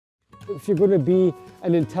If you're going to be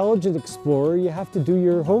an intelligent explorer, you have to do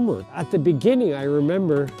your homework. At the beginning, I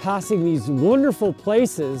remember passing these wonderful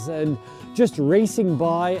places and just racing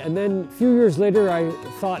by, and then a few years later I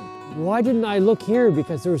thought, why didn't I look here?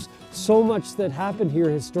 Because there's so much that happened here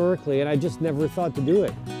historically, and I just never thought to do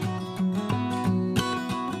it.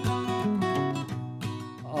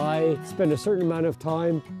 I spend a certain amount of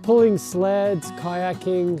time pulling sleds,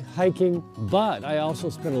 kayaking, hiking, but I also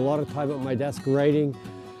spend a lot of time at my desk writing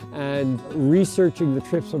and researching the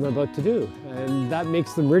trips I'm about to do. And that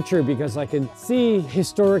makes them richer because I can see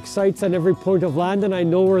historic sites on every point of land and I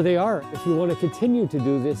know where they are. If you want to continue to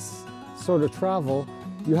do this sort of travel,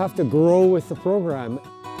 you have to grow with the program.